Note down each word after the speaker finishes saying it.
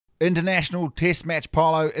International Test Match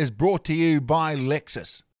Polo is brought to you by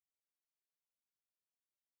Lexus.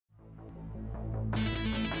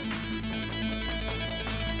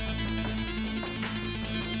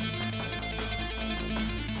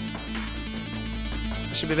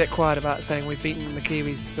 I should be a bit quiet about saying we've beaten the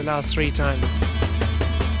Kiwis the last 3 times.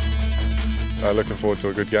 Looking forward to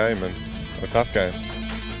a good game and a tough game.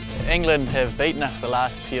 England have beaten us the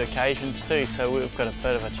last few occasions too, so we've got a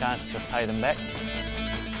bit of a chance to pay them back.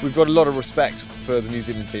 We've got a lot of respect for the New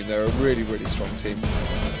Zealand team. They're a really, really strong team.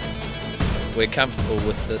 We're comfortable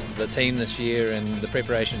with the team this year and the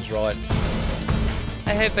preparation's right.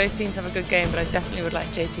 I hope both teams have a good game, but I definitely would like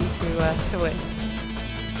JP to win.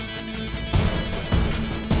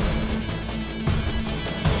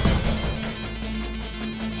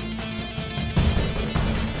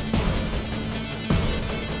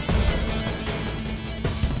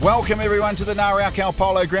 Welcome everyone to the No.1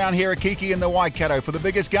 Polo ground here at Kihikihi in the Waikato for the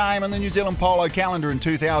biggest game in the New Zealand polo calendar in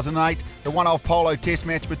 2008, the one-off polo test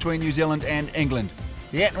match between New Zealand and England.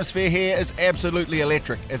 The atmosphere here is absolutely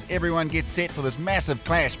electric as everyone gets set for this massive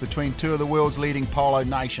clash between two of the world's leading polo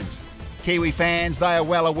nations. Kiwi fans, they are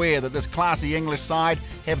well aware that this classy English side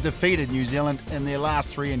have defeated New Zealand in their last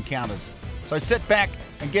 3 encounters. So sit back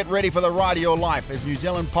and get ready for the ride of your life as New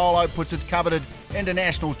Zealand polo puts its coveted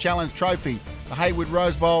International Challenge trophy, the Hayward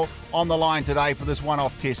Rose Bowl, on the line today for this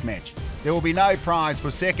one-off test match. There will be no prize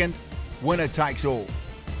for second, winner takes all.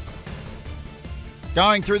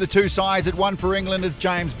 Going through the two sides at one for England is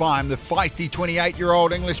James Beim. The feisty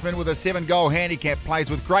 28-year-old Englishman with a 7-goal handicap plays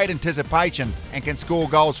with great anticipation and can score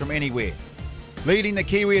goals from anywhere. Leading the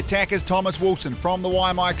Kiwi attack is Thomas Wilson from the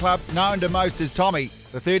Waimai club, known to most as Tommy.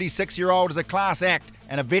 The 36-year-old is a class act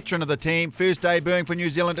and a veteran of the team, first debuting for New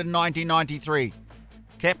Zealand in 1993.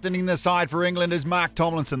 Captaining the side for England is Mark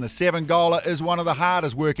Tomlinson. The 7-goaler is one of the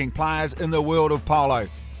hardest working players in the world of polo,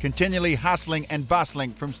 continually hustling and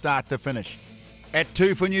bustling from start to finish. At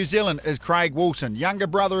 2 for New Zealand is Craig Wilson, younger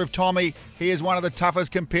brother of Tommy. He is one of the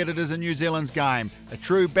toughest competitors in New Zealand's game, a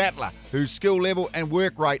true battler whose skill level and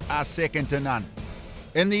work rate are second to none.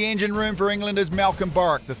 In the engine room for England is Malcolm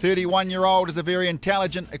Borwick. The 31-year-old is a very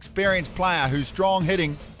intelligent, experienced player whose strong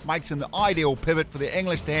hitting makes him the ideal pivot for the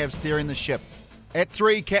English to have steering the ship. At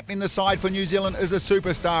 3, captaining the side for New Zealand is a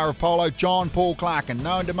superstar of polo, John Paul Clarkin,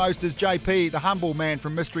 known to most as JP, the humble man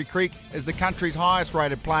from Mystery Creek, is the country's highest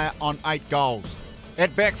rated player on 8 goals.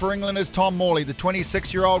 At back for England is Tom Morley. The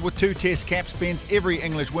 26-year-old with 2 test caps spends every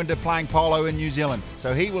English winter playing polo in New Zealand,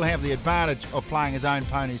 so he will have the advantage of playing his own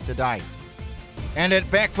ponies today. And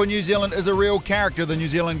at back for New Zealand is a real character of the New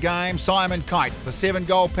Zealand game, Simon Keyte. The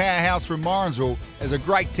 7-goal powerhouse from Morrinsville is a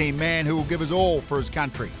great team man who will give his all for his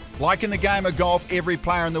country. Like in the game of golf, every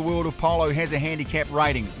player in the world of polo has a handicap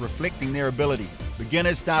rating, reflecting their ability.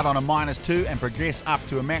 Beginners start on a -2 and progress up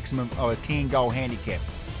to a maximum of a 10-goal handicap.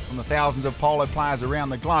 From the thousands of polo players around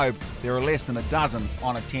the globe, there are less than a dozen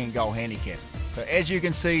on a 10-goal handicap. So as you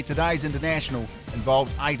can see, today's international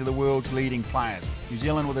involves 8 of the world's leading players. New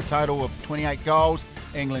Zealand with a total of 28 goals,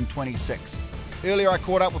 England 26. Earlier I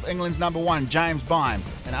caught up with England's No.1 James Beim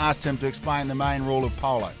and asked him to explain the main rule of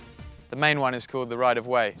polo. The main one is called the right of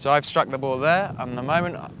way. So I've struck the ball there, and the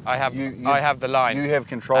moment I have the line. You have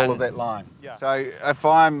control of that line. Yeah. So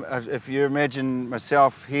if you imagine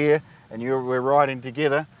myself here and we're riding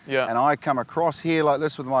together, yeah, and I come across here like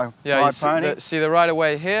this with my pony. See the right of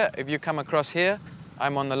way here? If you come across here,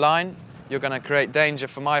 I'm on the line. You're going to create danger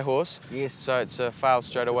for my horse. Yes. So it's a foul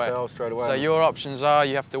straight away. Foul straight away. So your options are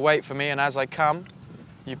you have to wait for me, and as I come,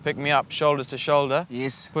 you pick me up shoulder to shoulder.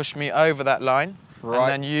 Yes. Push me over that line.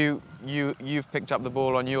 Right. And then you've picked up the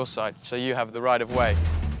ball on your side, so you have the right of way.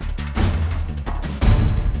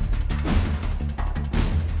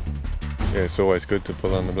 Yeah, it's always good to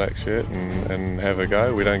pull on the black shirt and have a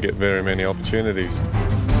go. We don't get very many opportunities.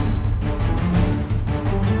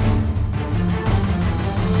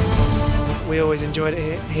 We always enjoyed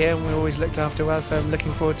it here and we always looked after well, so I'm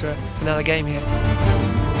looking forward to another game here.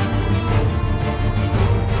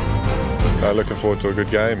 Looking forward to a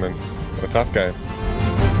good game and a tough game.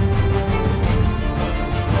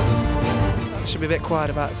 I should be a bit quiet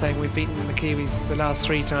about saying we've beaten the Kiwis the last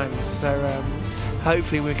 3 times, so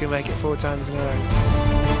hopefully we can make it 4 times in a row.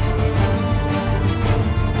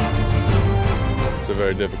 It's a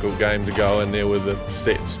very difficult game to go in there with a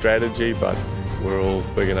set strategy, but we're all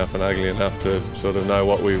big enough and ugly enough to sort of know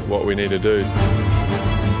what we need to do.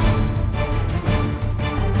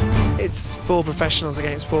 It's 4 professionals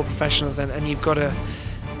against 4 professionals, and you've got to,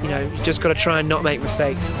 you just got to try and not make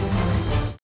mistakes.